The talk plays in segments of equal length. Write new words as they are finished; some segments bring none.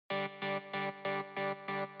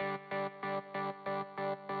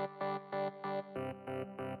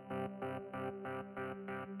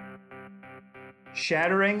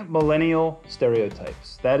Shattering Millennial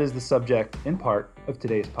Stereotypes. That is the subject, in part, of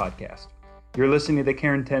today's podcast. You're listening to the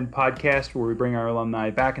Cairn 10 podcast, where we bring our alumni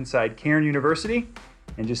back inside Cairn University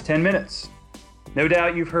in just 10 minutes. No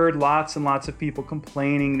doubt you've heard lots and lots of people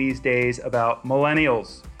complaining these days about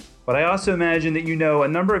millennials, but I also imagine that you know a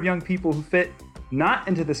number of young people who fit not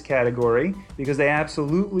into this category because they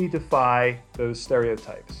absolutely defy those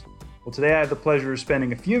stereotypes. Well, today I have the pleasure of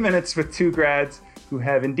spending a few minutes with two grads who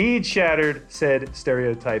have indeed shattered said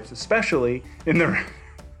stereotypes, especially in the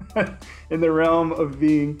in the realm of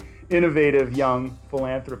being innovative young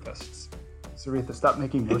philanthropists. Saritha, stop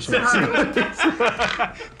making motions.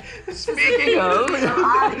 Speaking of,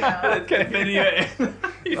 okay.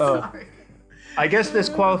 Sorry. I guess this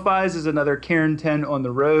qualifies as another Cairn 10 on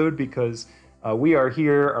the road because we are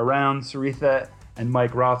here around Saritha and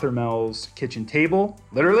Mike Rothermel's kitchen table,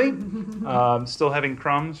 literally, still having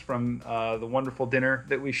crumbs from the wonderful dinner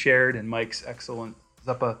that we shared and Mike's excellent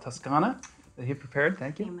zuppa toscana that he prepared.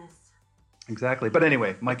 Thank you. Famous. Exactly. But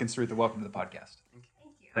anyway, Mike and Saritha, welcome to the podcast. Thank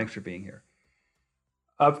you. Thanks for being here.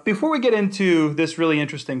 Before we get into this really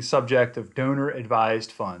interesting subject of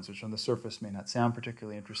donor-advised funds, which on the surface may not sound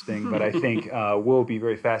particularly interesting, but I think will be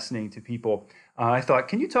very fascinating to people, I thought,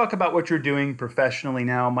 can you talk about what you're doing professionally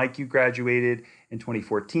now? Mike, you graduated in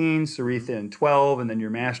 2014, Saritha in 12, and then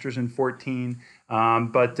your master's in 14.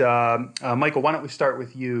 But Michael, why don't we start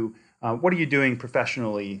with you? What are you doing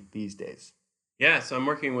professionally these days? Yeah, so I'm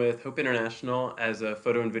working with Hope International as a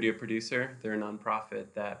photo and video producer. They're a nonprofit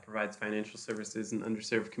that provides financial services in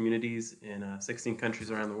underserved communities in 16 countries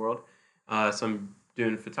around the world. So I'm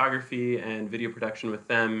doing photography and video production with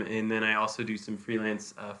them, and then I also do some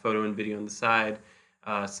freelance photo and video on the side,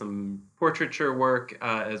 some portraiture work,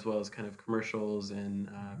 as well as kind of commercials and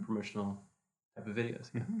promotional type of videos.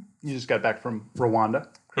 Yeah. Mm-hmm. You just got back from Rwanda,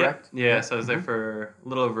 correct? Yeah, so I was there for a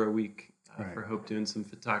little over a week. Right. For Hope, doing some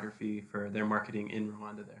photography for their marketing in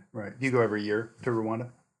Rwanda there. Right. Do you go every year to Rwanda?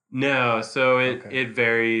 No, so it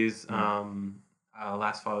varies.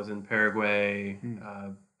 Last fall I was in Paraguay,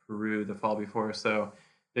 Peru the fall before. So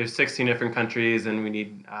there's 16 different countries, and we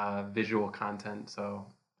need visual content. So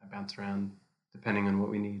I bounce around depending on what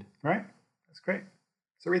we need. Right. That's great.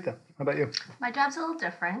 Saritha, how about you? My job's a little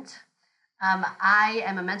different. I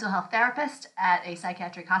am a mental health therapist at a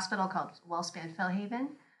psychiatric hospital called Wellspan Fairhaven.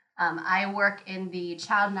 I work in the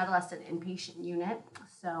child and adolescent inpatient unit.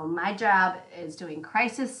 So my job is doing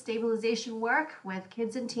crisis stabilization work with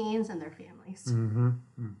kids and teens and their families.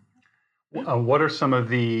 Mm-hmm. What are some of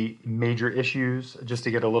the major issues, just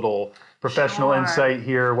to get a little professional insight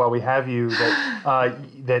here while we have you,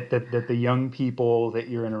 that the young people that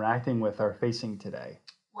you're interacting with are facing today?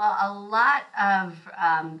 Well, a lot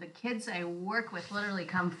of the kids I work with literally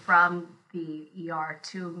come from the ER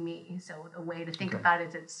to me. So the way to think about it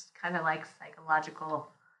is it's kind of like psychological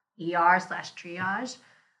ER/triage.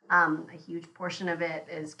 A huge portion of it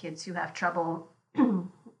is kids who have trouble,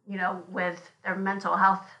 with their mental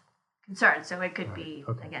health concerns. So it could be,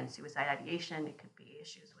 again, suicide ideation. It could be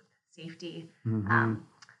issues with safety,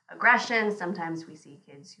 aggression. Sometimes we see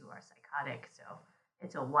kids who are psychotic. So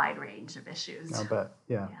it's a wide range of issues. I'll bet,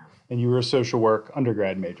 yeah. And you were a social work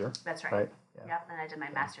undergrad major. That's right. Yeah. Yep, and I did my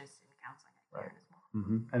master's in counseling at Cairn as well.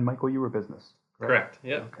 Mm-hmm. And Michael, you were business, correct?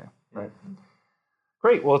 Yeah. Okay, right.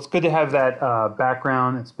 Great. Well, it's good to have that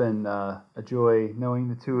background. It's been a joy knowing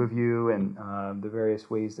the two of you and the various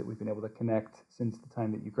ways that we've been able to connect since the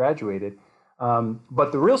time that you graduated.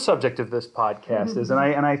 But the real subject of this podcast is, and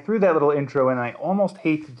I threw that little intro in, and I almost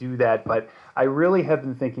hate to do that, but I really have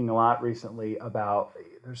been thinking a lot recently about,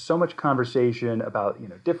 there's so much conversation about,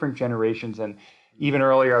 different generations. And even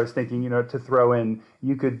earlier I was thinking, to throw in,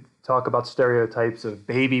 you could talk about stereotypes of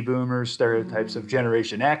baby boomers, stereotypes of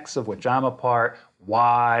Generation X, of which I'm a part,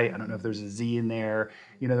 Y, I don't know if there's a Z in there,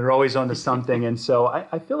 they're always onto something. And so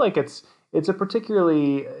I feel like it's a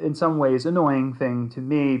particularly, in some ways, annoying thing to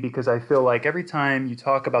me, because I feel like every time you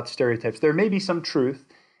talk about stereotypes, there may be some truth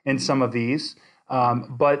in some of these,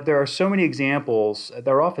 but there are so many examples.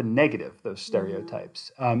 They're often negative, those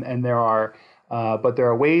stereotypes, and there are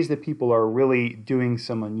ways that people are really doing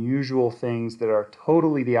some unusual things that are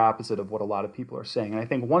totally the opposite of what a lot of people are saying. And I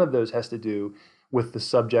think one of those has to do with the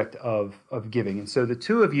subject of giving. And so the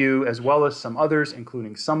two of you, as well as some others,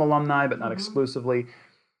 including some alumni, but not exclusively,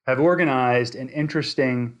 have organized an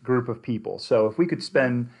interesting group of people. So if we could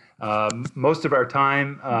spend most of our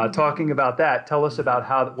time talking about that, tell us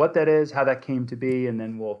about what that is, how that came to be, and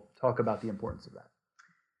then we'll talk about the importance of that.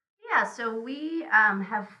 Yeah, so we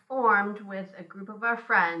have formed with a group of our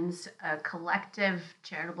friends a collective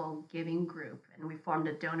charitable giving group, and we formed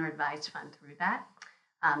a donor advised fund through that.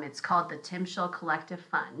 It's called the Tim Schull Collective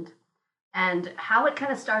Fund. And how it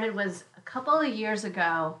kind of started was a couple of years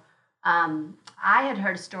ago. I had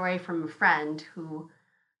heard a story from a friend who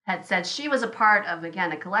had said she was a part of,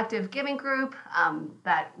 again, a collective giving group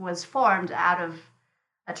that was formed out of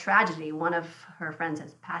a tragedy. One of her friends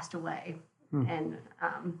has passed away in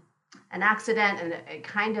an accident, and it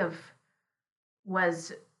kind of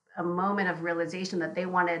was a moment of realization that they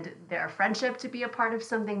wanted their friendship to be a part of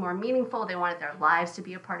something more meaningful. They wanted their lives to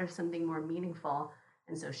be a part of something more meaningful.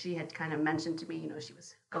 And so she had kind of mentioned to me, you know, she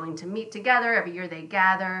was going to meet together. Every year they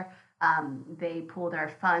gather, they pool their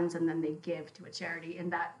funds, and then they give to a charity in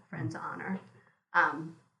that friend's honor.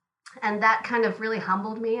 And that kind of really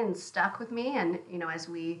humbled me and stuck with me. And, you know, as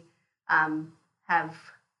we have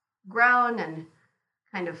grown and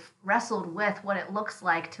kind of wrestled with what it looks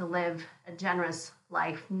like to live a generous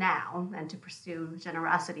life now and to pursue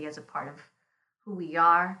generosity as a part of who we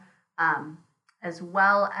are, as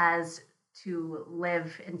well as to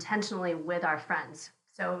live intentionally with our friends.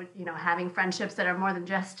 So, you know, having friendships that are more than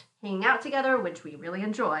just hanging out together, which we really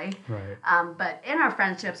enjoy. Right. But in our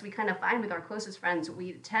friendships, we kind of find with our closest friends,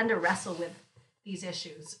 we tend to wrestle with these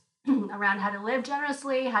issues around how to live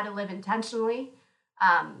generously, how to live intentionally,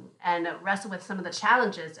 and wrestle with some of the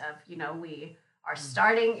challenges of, you know, we are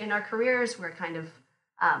starting in our careers, we're kind of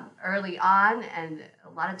early on, and a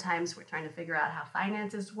lot of times we're trying to figure out how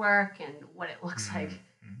finances work and what it looks like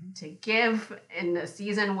to give in a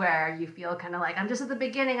season where you feel kind of like, I'm just at the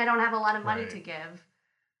beginning, I don't have a lot of money to give.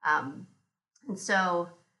 And so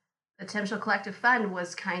the Potential Collective Fund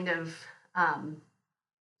was kind of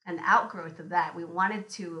an outgrowth of that. We wanted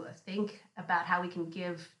to think about how we can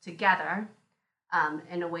give together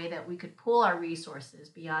in a way that we could pool our resources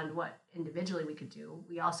beyond what individually we could do.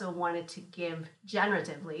 We also wanted to give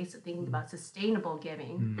generatively, so thinking about sustainable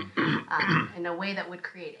giving in a way that would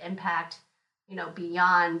create impact, you know,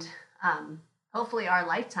 beyond hopefully our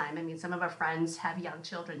lifetime. I mean, some of our friends have young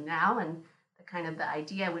children now, and the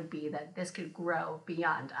idea would be that this could grow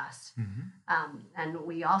beyond us. And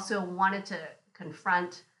we also wanted to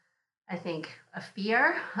confront, I think, a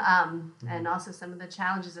fear and also some of the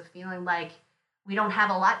challenges of feeling like we don't have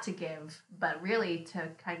a lot to give, but really to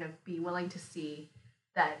kind of be willing to see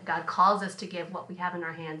that God calls us to give what we have in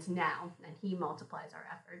our hands now, and He multiplies our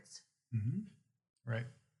efforts. Right.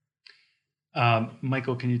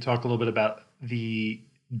 Michael, can you talk a little bit about the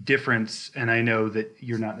difference? And I know that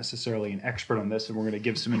you're not necessarily an expert on this, and we're going to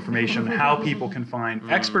give some information on how people can find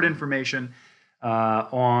expert information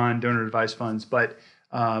on donor advised funds, but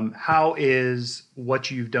how is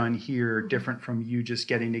what you've done here different from you just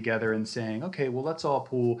getting together and saying, okay, well, let's all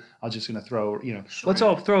pool. I'm just going to throw, you know, let's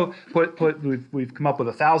all put, we've come up with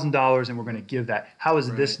 $1,000 and we're going to give that. How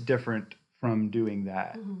is this different from doing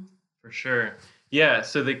that? For sure. Yeah,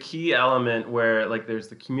 so the key element where like there's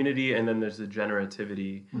the community and then there's the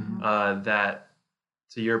generativity that,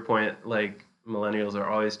 to your point, like millennials are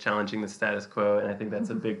always challenging the status quo, and I think that's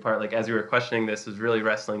a big part. Like as we were questioning this, is really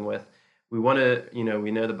wrestling with, we want to, you know,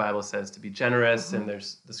 we know the Bible says to be generous, and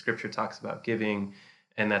there's the scripture talks about giving,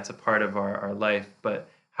 and that's a part of our life, but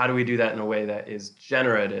how do we do that in a way that is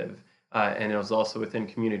generative? And it was also within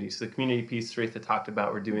community. So the community piece Sarita talked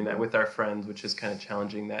about, we're doing that with our friends, which is kind of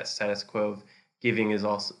challenging that status quo of giving is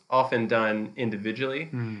also often done individually,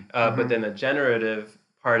 but then the generative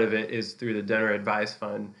part of it is through the Donor Advised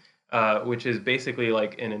Fund, which is basically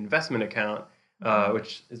like an investment account,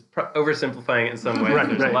 which is oversimplifying it in some ways.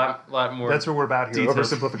 There's a lot more. That's what we're about here.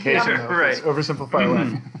 Details. Oversimplification. Right. Oversimplify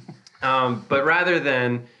away. But rather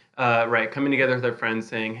than coming together with our friends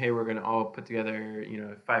saying, hey, we're going to all put together, you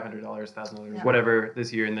know, $500, $1,000, whatever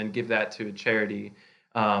this year, and then give that to a charity.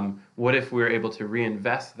 What if we were able to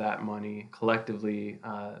reinvest that money collectively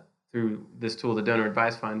through this tool, the Donor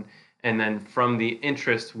Advised Fund, and then from the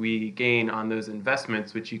interest we gain on those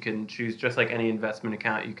investments, which you can choose just like any investment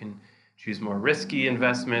account, you can choose more risky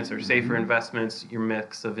investments or safer investments, your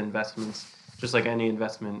mix of investments, just like any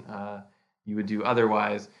investment you would do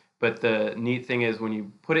otherwise. But the neat thing is when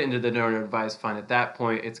you put it into the Donor Advised Fund, at that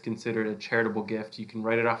point, it's considered a charitable gift. You can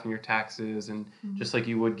write it off in your taxes, and just like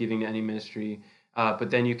you would giving to any ministry. But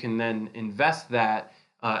then you can then invest that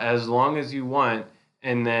as long as you want,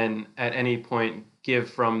 and then at any point give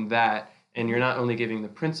from that. And you're not only giving the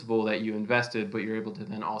principal that you invested, but you're able to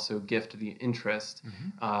then also gift the interest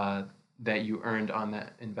that you earned on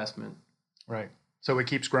that investment. Right. So it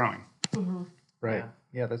keeps growing. Right.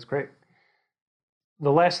 Yeah, that's great.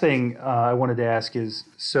 The last thing I wanted to ask is,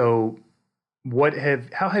 so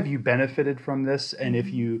how have you benefited from this? And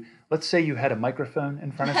if you let's say you had a microphone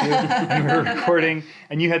in front of you and we were recording,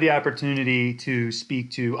 and you had the opportunity to speak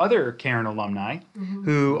to other Cairn alumni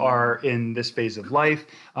who are in this phase of life,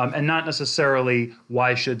 and not necessarily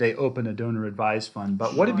why should they open a donor advised fund,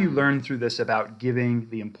 but what have you learned through this about giving,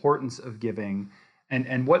 the importance of giving,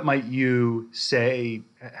 and what might you say,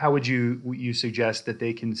 how would you suggest that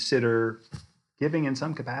they consider giving in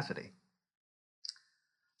some capacity?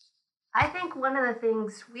 I think one of the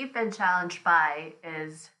things we've been challenged by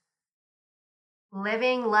is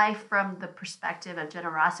living life from the perspective of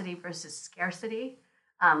generosity versus scarcity.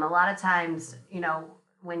 A lot of times,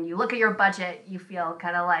 when you look at your budget, you feel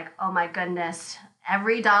kind of like, oh my goodness,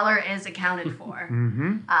 every dollar is accounted for.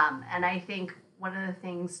 And I think one of the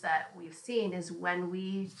things that we've seen is when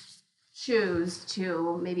we choose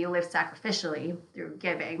to maybe live sacrificially through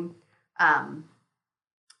giving,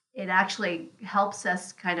 it actually helps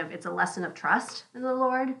us it's a lesson of trust in the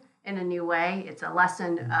Lord in a new way. It's a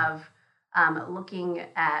lesson of looking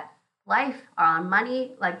at life, our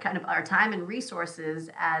money, like kind of our time and resources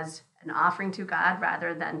as an offering to God,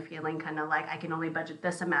 rather than feeling kind of like I can only budget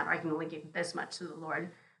this amount or I can only give this much to the Lord,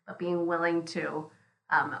 but being willing to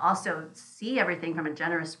also see everything from a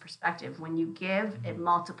generous perspective. When you give, it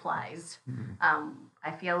multiplies.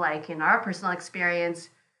 I feel like in our personal experience,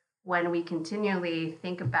 when we continually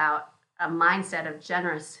think about a mindset of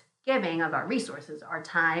generous giving of our resources, our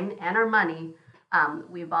time and our money,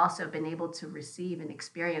 we've also been able to receive and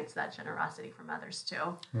experience that generosity from others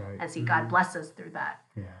too, and see God bless us through that.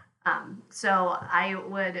 So I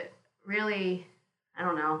would really,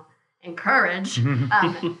 encourage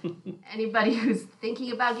anybody who's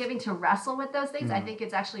thinking about giving to wrestle with those things. I think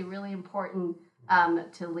it's actually really important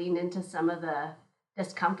to lean into some of the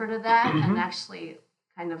discomfort of that and actually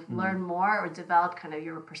kind of learn more or develop kind of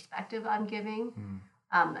your perspective on giving.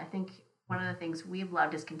 I think one of the things we've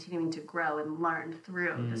loved is continuing to grow and learn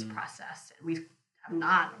through this process. We have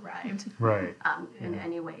not arrived in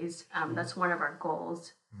any ways. That's one of our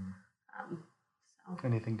goals.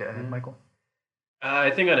 Anything to add, Michael?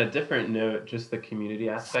 I think on a different note, just the community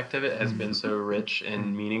aspect of it has been so rich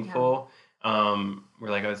and meaningful.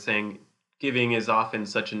 Where, like I was saying, giving is often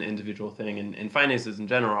such an individual thing, and finances in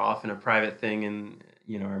general are often a private thing in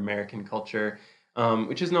our American culture,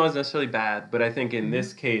 which isn't always necessarily bad. But I think in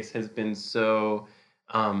this case has been so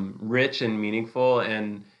rich and meaningful,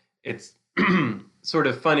 and it's sort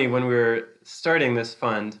of funny when we were starting this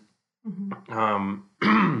fund.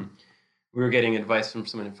 We were getting advice from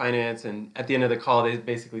someone in finance, and at the end of the call, they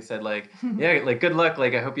basically said, good luck.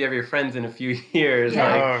 Like, I hope you have your friends in a few years.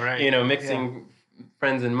 Mixing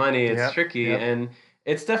friends and money, it's tricky. And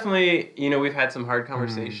it's definitely, we've had some hard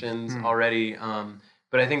conversations already.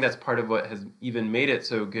 But I think that's part of what has even made it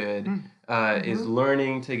so good, is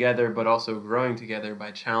learning together, but also growing together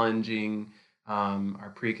by challenging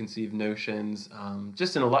our preconceived notions,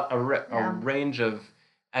 just in a range of.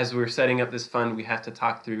 As we're setting up this fund, we have to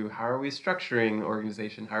talk through how are we structuring the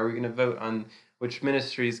organization? How are we going to vote on which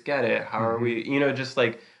ministries get it? How are we, just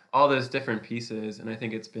like all those different pieces. And I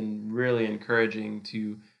think it's been really encouraging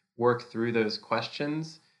to work through those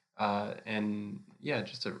questions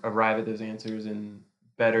just to arrive at those answers and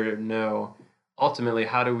better know ultimately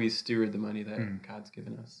how do we steward the money that God's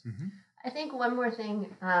given us. I think one more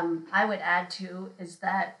thing I would add too is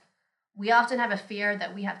that we often have a fear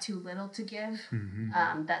that we have too little to give,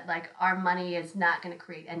 that like our money is not going to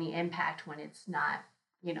create any impact when it's not,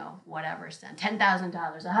 whatever, $10,000,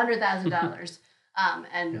 $100,000.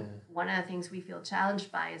 And one of the things we feel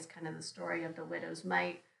challenged by is kind of the story of the widow's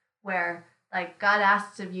mite, where like God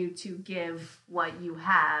asks of you to give what you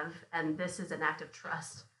have, and this is an act of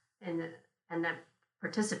trust and that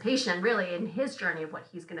participation really in his journey of what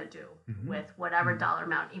he's going to do with whatever dollar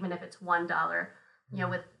amount, even if it's $1.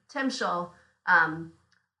 With Tim Schul,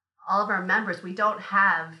 all of our members, we don't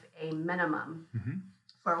have a minimum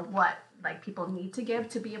for what like people need to give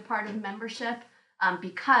to be a part of membership,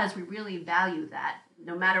 because we really value that.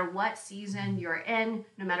 No matter what season you're in,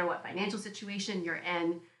 no matter what financial situation you're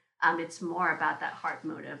in, it's more about that heart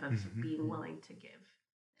motive of being willing to give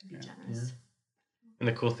and be generous. And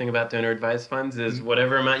the cool thing about donor advised funds is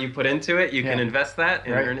whatever amount you put into it, you can invest that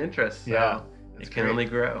and earn interest. So it can only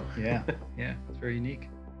grow. It's very unique.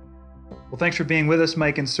 Well, thanks for being with us,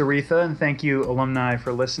 Mike and Saritha, and thank you, alumni,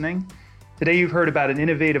 for listening. Today you've heard about an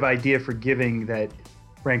innovative idea for giving that,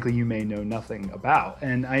 frankly, you may know nothing about.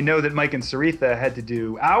 And I know that Mike and Saritha had to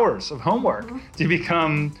do hours of homework to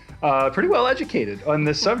become pretty well educated on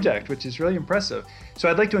this subject, which is really impressive. So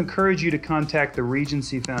I'd like to encourage you to contact the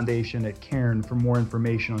Regency Foundation at Cairn for more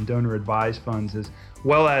information on donor advised funds, as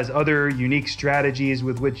well as other unique strategies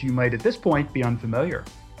with which you might at this point be unfamiliar.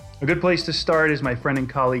 A good place to start is my friend and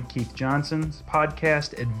colleague Keith Johnson's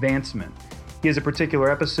podcast, Advancement. He has a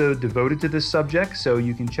particular episode devoted to this subject, so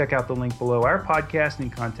you can check out the link below our podcast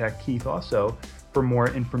and contact Keith also for more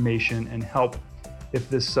information and help if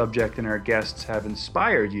this subject and our guests have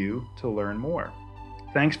inspired you to learn more.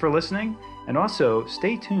 Thanks for listening, and also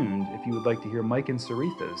stay tuned if you would like to hear Mike and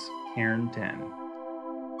Saritha's Cairn 10.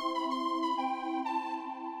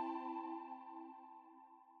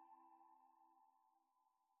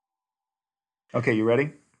 Okay, you ready?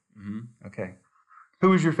 Mm-hmm. Okay.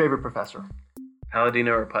 Who is your favorite professor?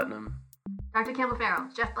 Palladino or Putnam? Dr. Campbell Farrell,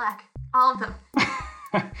 Jeff Black, all of them.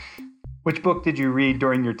 Which book did you read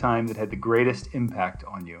during your time that had the greatest impact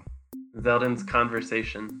on you? Zeldin's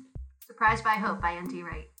Conversation. Surprised by Hope by N.T.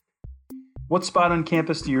 Wright. What spot on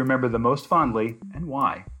campus do you remember the most fondly, and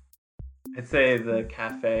why? I'd say the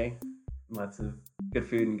cafe. Lots of good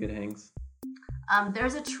food and good hangs.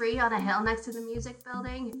 There's a tree on a hill next to the music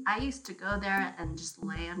building. I used to go there and just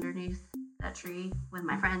lay underneath that tree with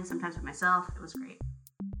my friends, sometimes with myself. It was great.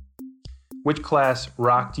 Which class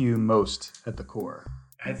rocked you most at the core?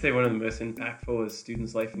 I'd say one of the most impactful was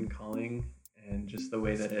Students' Life and Calling, and just the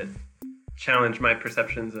way that it challenged my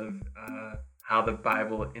perceptions of how the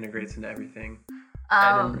Bible integrates into everything.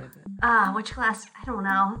 Which class? I don't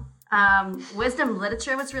know. Wisdom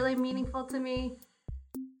literature was really meaningful to me.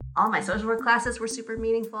 All my social work classes were super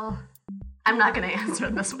meaningful. I'm not going to answer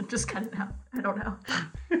this one. Just cut it out. I don't know.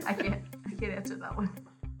 I can't answer that one.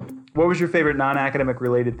 What was your favorite non-academic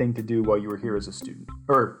related thing to do while you were here as a student?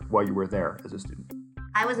 Or while you were there as a student?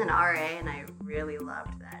 I was an RA and I really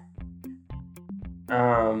loved that.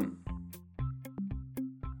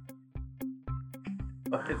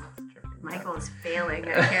 Michael is failing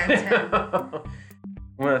at Cairn 10.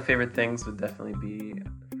 One of the favorite things would definitely be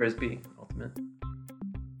Frisbee Ultimate.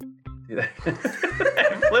 Do that.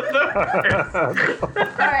 Flip the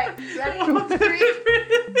All right, ready?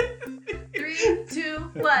 3,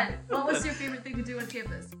 2, 1. What was your favorite thing to do on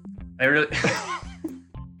campus? I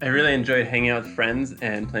really enjoyed hanging out with friends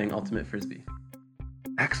and playing Ultimate Frisbee.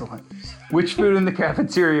 Excellent. Which food in the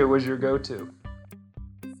cafeteria was your go-to?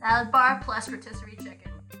 Salad bar plus rotisserie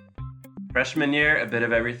chicken. Freshman year, a bit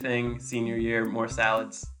of everything. Senior year, more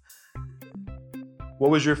salads.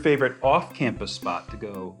 What was your favorite off-campus spot to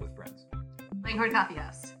go with friends? Langhorne Coffee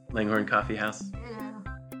House. Langhorne Coffee House. Yeah.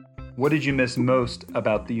 What did you miss most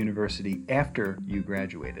about the university after you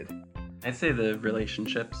graduated? I'd say the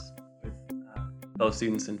relationships with fellow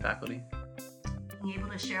students and faculty. Being able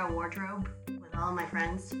to share a wardrobe with all my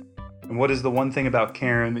friends. And what is the one thing about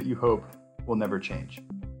Cairn that you hope will never change?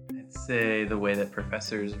 I'd say the way that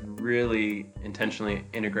professors really intentionally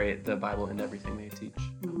integrate the Bible into everything they teach.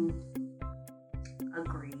 Mm-hmm.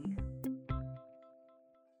 Agreed.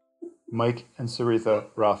 Mike and Saritha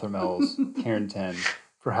Rothermel's Cairn 10.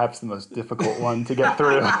 Perhaps the most difficult one to get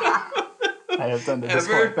through I have done to this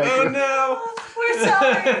point. Thank you. Oh no! We're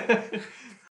sorry.